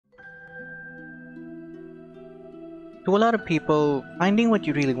To a lot of people, finding what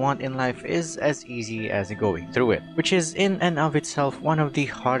you really want in life is as easy as going through it, which is in and of itself one of the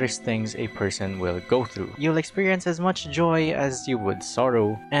hardest things a person will go through. You'll experience as much joy as you would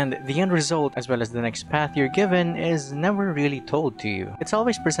sorrow, and the end result as well as the next path you're given is never really told to you. It's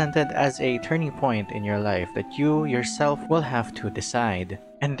always presented as a turning point in your life that you yourself will have to decide.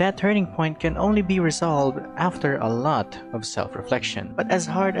 And that turning point can only be resolved after a lot of self-reflection. But as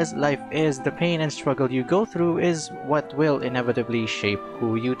hard as life is, the pain and struggle you go through is what will inevitably shape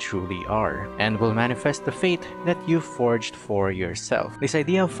who you truly are, and will manifest the fate that you forged for yourself. This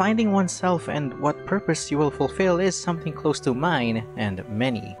idea of finding oneself and what purpose you will fulfill is something close to mine and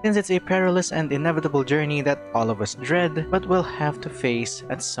many, since it's a perilous and inevitable journey that all of us dread, but will have to face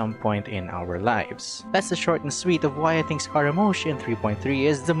at some point in our lives. That's the short and sweet of why I think Scaramouche in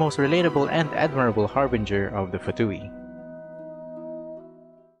 3.3 is the most relatable and admirable harbinger of the Fatui.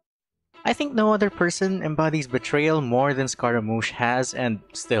 I think no other person embodies betrayal more than Scaramouche has and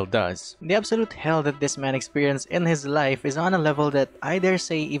still does. The absolute hell that this man experienced in his life is on a level that I dare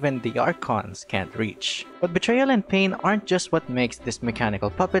say even the Archons can't reach. But betrayal and pain aren't just what makes this mechanical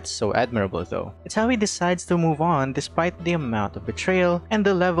puppet so admirable though. It's how he decides to move on despite the amount of betrayal and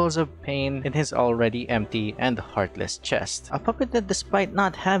the levels of pain in his already empty and heartless chest. A puppet that despite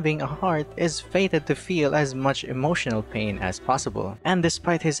not having a heart is fated to feel as much emotional pain as possible. And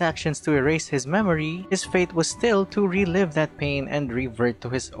despite his actions to erase his memory, his fate was still to relive that pain and revert to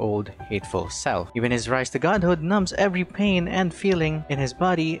his old hateful self. Even his rise to godhood numbs every pain and feeling in his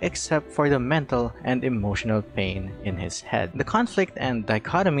body except for the mental and emotional pain in his head. The conflict and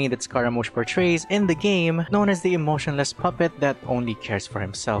dichotomy that Scaramouche portrays in the game, known as the emotionless puppet that only cares for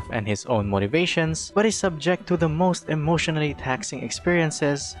himself and his own motivations, but is subject to the most emotionally taxing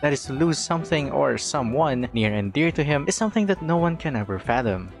experiences, that is to lose something or someone near and dear to him, is something that no one can ever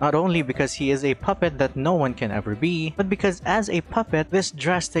fathom. Not only because he is a puppet that no one can ever be, but because as a puppet, this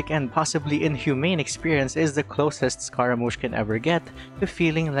drastic and possibly inhumane experience is the closest Scaramouche can ever get to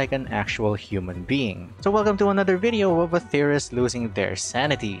feeling like an actual human being. So welcome to another video of a theorist losing their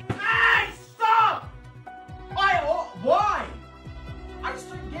sanity. Hey, stop! Why? I just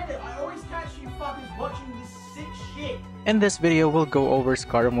don't get it. I always catch you fuckers watching this sick shit. In this video, we'll go over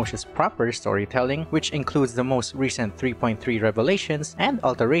Scaramouche's proper storytelling, which includes the most recent 3.3 revelations and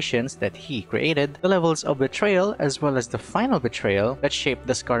alterations that he created, the levels of betrayal as well as the final betrayal that shaped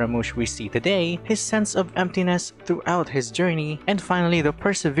the Scaramouche we see today, his sense of emptiness throughout his journey, and finally the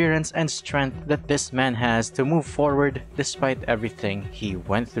perseverance and strength that this man has to move forward despite everything he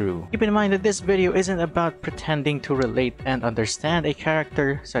went through. Keep in mind that this video isn't about pretending to relate and understand a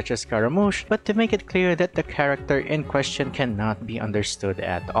character such as Scaramouche, but to make it clear that the character in question cannot be understood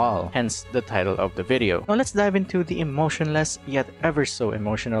at all, hence the title of the video. Now let's dive into the emotionless yet ever so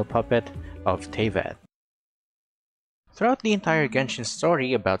emotional puppet of Teyvat. Throughout the entire Genshin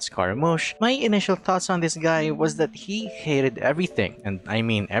story about Scaramouche, my initial thoughts on this guy was that he hated everything, and I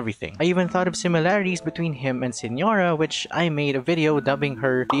mean everything. I even thought of similarities between him and Signora, which I made a video dubbing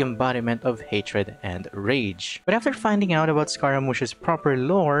her the embodiment of hatred and rage. But after finding out about Scaramouche's proper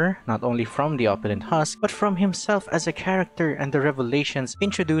lore, not only from the Opulent Husk, but from himself as a character and the revelations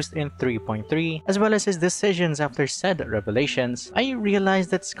introduced in 3.3, as well as his decisions after said revelations, I realized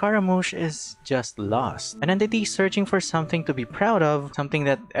that Scaramouche is just lost. An entity searching for something to be proud of, something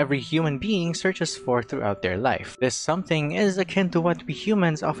that every human being searches for throughout their life. This something is akin to what we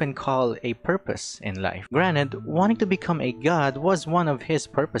humans often call a purpose in life. Granted, wanting to become a god was one of his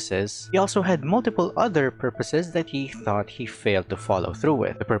purposes. He also had multiple other purposes that he thought he failed to follow through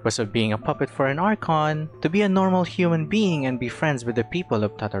with. The purpose of being a puppet for an Archon, to be a normal human being and be friends with the people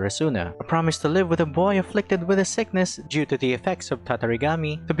of Tatarasuna, a promise to live with a boy afflicted with a sickness due to the effects of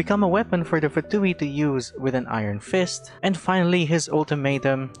Tatarigami, to become a weapon for the Fatui to use with an iron fist, and finally his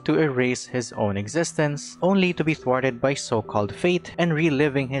ultimatum to erase his own existence, only to be thwarted by so-called fate and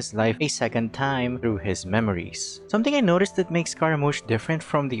reliving his life a second time through his memories. Something I noticed that makes Scaramouche different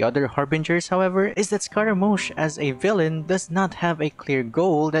from the other harbingers, however, is that Scaramouche as a villain does not have a clear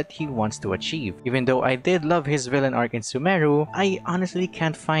goal that he wants to achieve. Even though I did love his villain arc in Sumeru, I honestly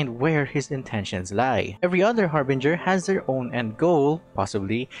can't find where his intentions lie. Every other harbinger has their own end goal,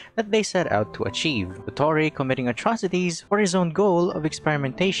 possibly, that they set out to achieve. Dottore committing atrocities for his own goal of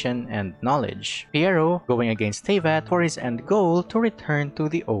experimentation and knowledge. Piero going against Teyvat for his end goal to return to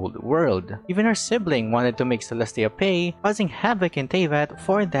the old world. Even her sibling wanted to make Celestia pay, causing havoc in Teyvat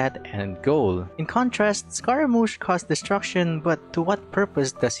for that end goal. In contrast, Scaramouche caused destruction, but to what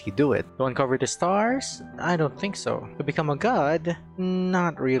purpose does he do it? To uncover the stars? I don't think so. To become a god?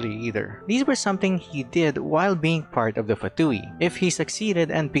 Not really either. These were something he did while being part of the Fatui. If he succeeded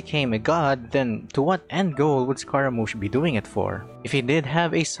and became a god, then to what end goal would Scaramouche Scaramouche be doing it for? If he did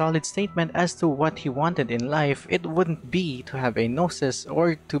have a solid statement as to what he wanted in life, it wouldn't be to have a gnosis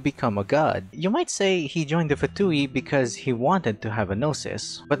or to become a god. You might say he joined the Fatui because he wanted to have a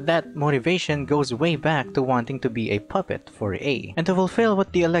gnosis, but that motivation goes way back to wanting to be a puppet for A. And to fulfill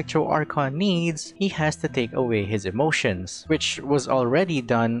what the Electro Archon needs, he has to take away his emotions, which was already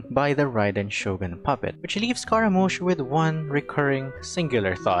done by the Raiden Shogun puppet, which leaves Scaramouche with one recurring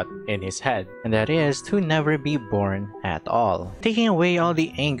singular thought in his head, and that is to never be born at all. Taking away all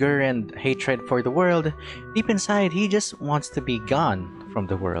the anger and hatred for the world, deep inside he just wants to be gone from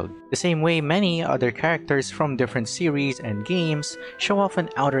the world. The same way many other characters from different series and games show off an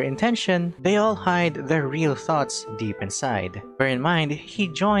outer intention, they all hide their real thoughts deep inside. Bear in mind, he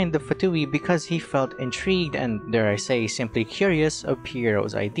joined the Fatui because he felt intrigued and, dare I say, simply curious of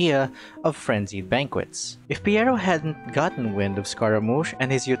Piero's idea of frenzied banquets. If Piero hadn't gotten wind of Scaramouche and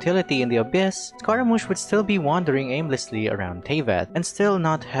his utility in the Abyss, Scaramouche would still be wandering aimlessly around Teyvat and still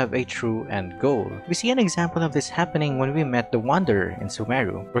not have a true end goal. We see an example of this happening when we met the Wanderer in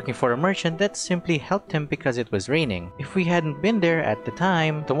Sumeru, working for a merchant that simply helped him because it was raining. If we hadn't been there at the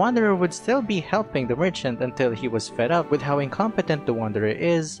time, the Wanderer would still be helping the merchant until he was fed up with how incompetent the Wanderer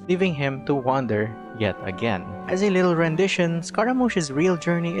is, leaving him to wander yet again. As a little rendition, Scaramouche's real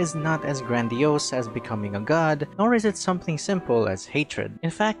journey is not as grandiose as becoming a god, nor is it something simple as hatred. In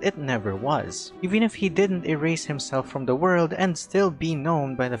fact, it never was. Even if he didn't erase himself from the world and still be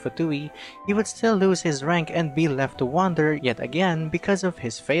known by the Fatui, he would still lose his rank and be left to wander yet again because of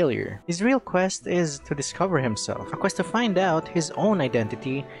his failure. His real quest is to discover himself, a quest to find out his own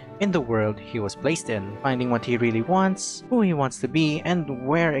identity in the world he was placed in, finding what he really wants, who he wants to be, and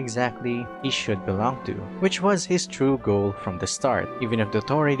where exactly he should belong to, which was his true goal from the start. Even if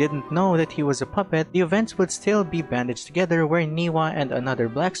Dottore didn't know that he was a puppet, the events would still be bandaged together where Niwa and another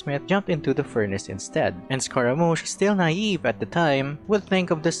blacksmith jumped into the furnace instead, and Scaramouche, still naive at the time, would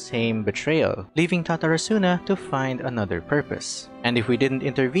think of the same betrayal, leaving Tatarasuna to find another purpose. And if we didn't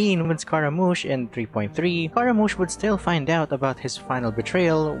intervene with Scaramouche in 3.3, Scaramouche would still find out about his final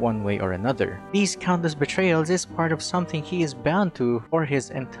betrayal one way or another. These countless betrayals is part of something he is bound to for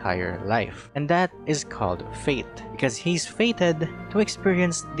his entire life, and that is called fate, because he's fated to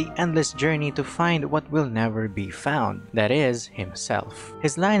experience the endless journey to find what will never be found, that is, himself.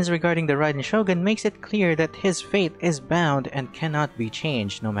 His lines regarding the Raiden Shogun makes it clear that his fate is bound and cannot be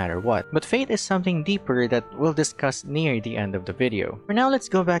changed no matter what. But fate is something deeper that we'll discuss near the end of the video. For now, let's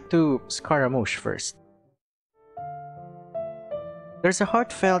go back to Scaramouche first. There's a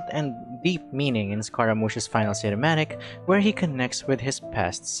heartfelt and deep meaning in Scaramouche's final cinematic where he connects with his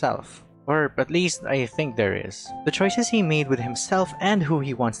past self. Or at least I think there is. The choices he made with himself and who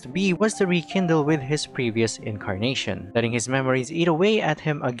he wants to be was to rekindle with his previous incarnation, letting his memories eat away at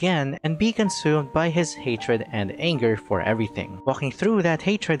him again and be consumed by his hatred and anger for everything. Walking through that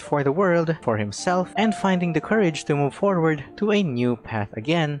hatred for the world, for himself, and finding the courage to move forward to a new path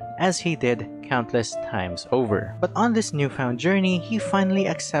again, as he did countless times over. But on this newfound journey, he finally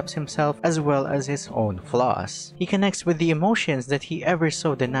accepts himself as well as his own flaws. He connects with the emotions that he ever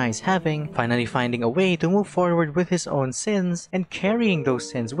so denies having, finally finding a way to move forward with his own sins and carrying those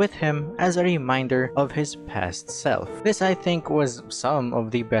sins with him as a reminder of his past self. This, I think, was some of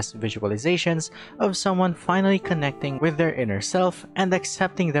the best visualizations of someone finally connecting with their inner self and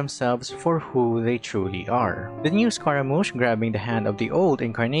accepting themselves for who they truly are. The new Scaramouche grabbing the hand of the old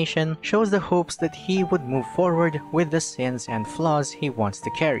incarnation shows the hopes that he would move forward with the sins and flaws he wants to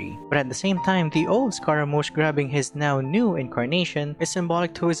carry. But at the same time, the old Scaramouche grabbing his now new incarnation is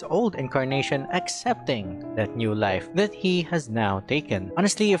symbolic to his old incarnation accepting that new life that he has now taken.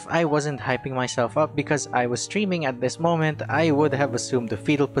 Honestly, if I wasn't hyping myself up because I was streaming at this moment, I would have assumed the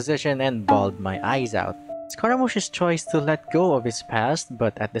fetal position and bawled my eyes out. Scaramouche's choice to let go of his past,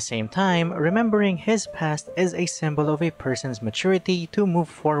 but at the same time, remembering his past is a symbol of a person's maturity to move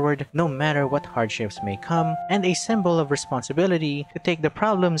forward no matter what hardships may come, and a symbol of responsibility to take the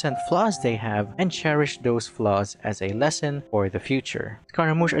problems and flaws they have and cherish those flaws as a lesson for the future.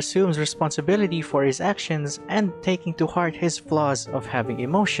 Scaramouche assumes responsibility for his actions and, taking to heart his flaws of having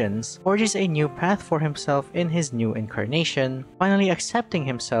emotions, forges a new path for himself in his new incarnation, finally accepting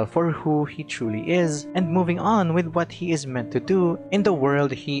himself for who he truly is and moving on with what he is meant to do in the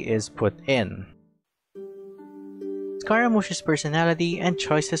world he is put in. Scaramouche's personality and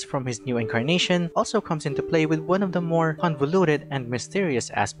choices from his new incarnation also comes into play with one of the more convoluted and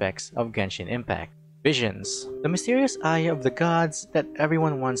mysterious aspects of Genshin Impact. Visions. The mysterious eye of the gods that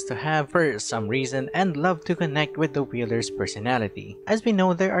everyone wants to have for some reason and love to connect with the wielder's personality. As we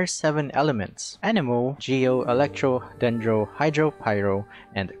know, there are 7 elements: Anemo, Geo, Electro, Dendro, Hydro, Pyro,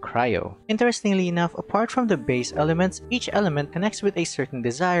 and Cryo. Interestingly enough, apart from the base elements, each element connects with a certain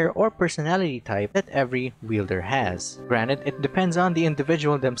desire or personality type that every wielder has. Granted, it depends on the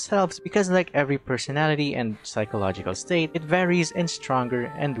individual themselves because like every personality and psychological state, it varies in stronger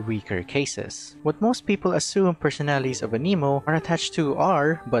and weaker cases. What most people assume personalities of Anemo are attached to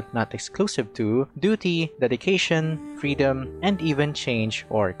are, but not exclusive to, duty, dedication, freedom, and even change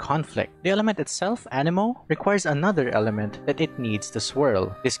or conflict. The element itself, Anemo, requires another element that it needs to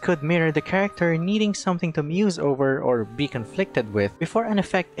swirl. This could mirror the character needing something to muse over or be conflicted with before an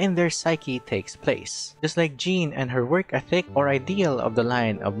effect in their psyche takes place. Just like Jean and her work ethic or ideal of the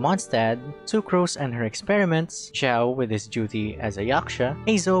line of Mondstadt, Sucrose and her experiments, Xiao with his duty as a yaksha,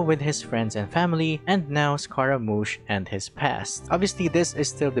 Eizo with his friends and family, and now Scaramouche and his past. Obviously, this is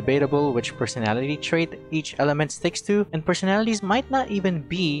still debatable which personality trait each element sticks to, and personalities might not even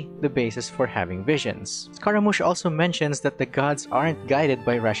be the basis for having visions. Scaramouche also mentions that the gods aren't guided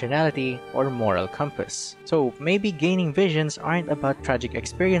by rationality or moral compass. So maybe gaining visions aren't about tragic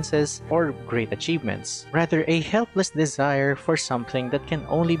experiences or great achievements, rather a helpless desire for something that can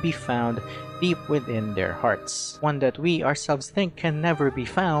only be found deep within their hearts, one that we ourselves think can never be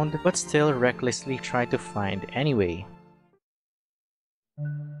found but still recklessly try to find anyway.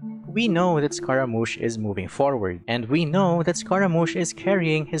 We know that Scaramouche is moving forward, and we know that Scaramouche is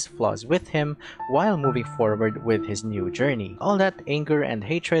carrying his flaws with him while moving forward with his new journey. All that anger and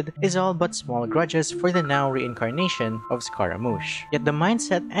hatred is all but small grudges for the now reincarnation of Scaramouche. Yet the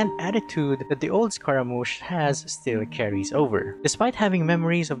mindset and attitude that the old Scaramouche has still carries over. Despite having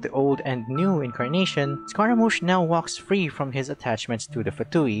memories of the old and new incarnation, Scaramouche now walks free from his attachments to the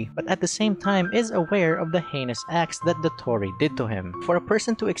Fatui, but at the same time is aware of the heinous acts that the Tori did to him. For a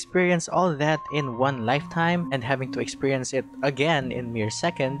person to experience all that in one lifetime and having to experience it again in mere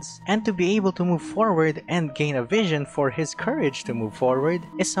seconds, and to be able to move forward and gain a vision for his courage to move forward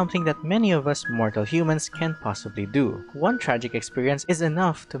is something that many of us mortal humans can possibly do. One tragic experience is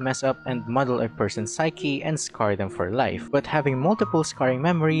enough to mess up and muddle a person's psyche and scar them for life, but having multiple scarring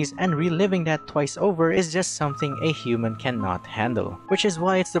memories and reliving that twice over is just something a human cannot handle, which is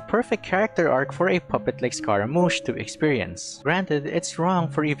why it's the perfect character arc for a puppet like Scaramouche to experience. Granted, it's wrong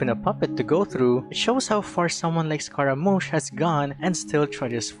for even a puppet to go through. It shows how far someone like Scaramouche has gone and still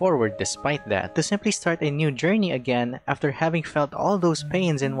trudges forward despite that. To simply start a new journey again after having felt all those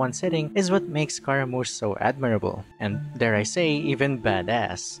pains in one sitting is what makes Scaramouche so admirable, and dare I say, even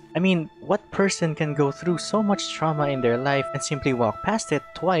badass. I mean, what person can go through so much trauma in their life and simply walk past it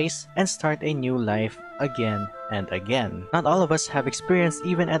twice and start a new life again and again? Not all of us have experienced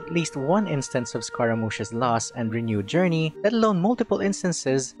even at least one instance of Scaramouche's loss and renewed journey, let alone multiple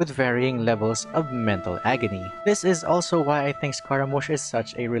instances with varying levels of mental agony. This is also why I think Scaramouche is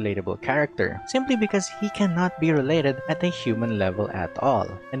such a relatable character, simply because he cannot be related at a human level at all.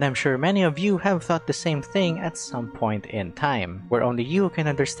 And I'm sure many of you have thought the same thing at some point in time, where only you can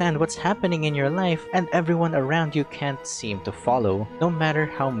understand what's happening in your life and everyone around you can't seem to follow, no matter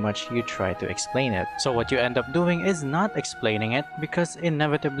how much you try to explain it. So what you end up doing is not explaining it because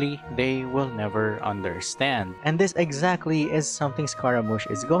inevitably they will never understand. And this exactly is something Scaramouche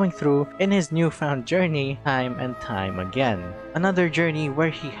is going through in his newfound journey time and time again. Another journey where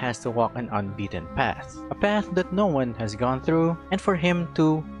he has to walk an unbeaten path. A path that no one has gone through, and for him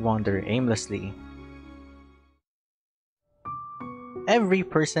to wander aimlessly. Every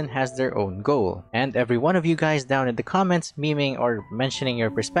person has their own goal, and every one of you guys down in the comments memeing or mentioning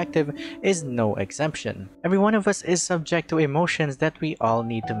your perspective is no exemption. Every one of us is subject to emotions that we all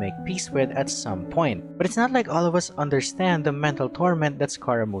need to make peace with at some point, but it's not like all of us understand the mental torment that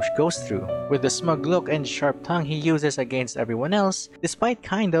Scaramouche goes through, with the smug look and sharp tongue he uses against everyone else, despite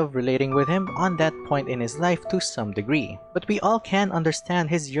kind of relating with him on that point in his life to some degree. But we all can understand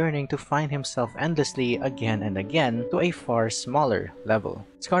his yearning to find himself endlessly again and again to a far smaller level.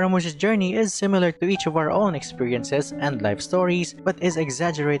 Scaramouche's journey is similar to each of our own experiences and life stories, but is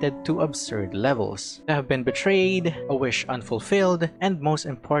exaggerated to absurd levels. To have been betrayed, a wish unfulfilled, and most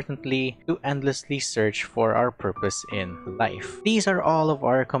importantly, to endlessly search for our purpose in life. These are all of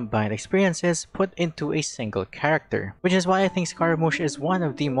our combined experiences put into a single character, which is why I think Scaramouche is one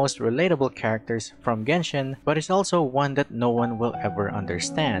of the most relatable characters from Genshin, but is also one that no one will ever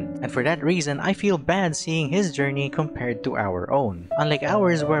understand. And for that reason, I feel bad seeing his journey compared to our own. Unlike ours,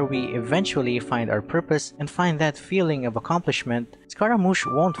 hours where we eventually find our purpose and find that feeling of accomplishment, Scaramouche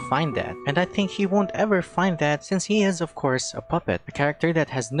won't find that. And I think he won't ever find that since he is of course a puppet, a character that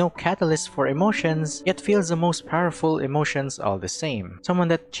has no catalyst for emotions, yet feels the most powerful emotions all the same. Someone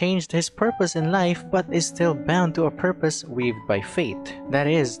that changed his purpose in life but is still bound to a purpose weaved by fate. That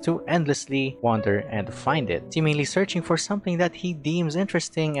is, to endlessly wander and find it, seemingly searching for something that he deems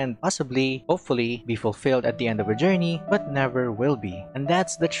interesting and possibly, hopefully, be fulfilled at the end of a journey, but never will be. And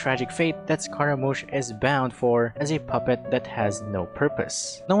that's the tragic fate that Scaramouche is bound for as a puppet that has no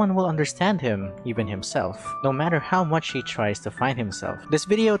purpose. No one will understand him, even himself, no matter how much he tries to find himself. This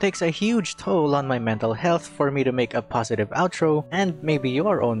video takes a huge toll on my mental health for me to make a positive outro, and maybe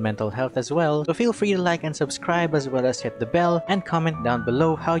your own mental health as well, so feel free to like and subscribe as well as hit the bell and comment down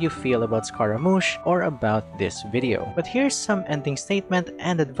below how you feel about Scaramouche or about this video. But here's some ending statement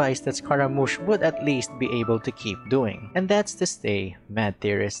and advice that Scaramouche would at least be able to keep doing, and that's to stay mad,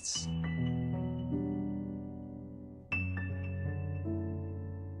 theorists.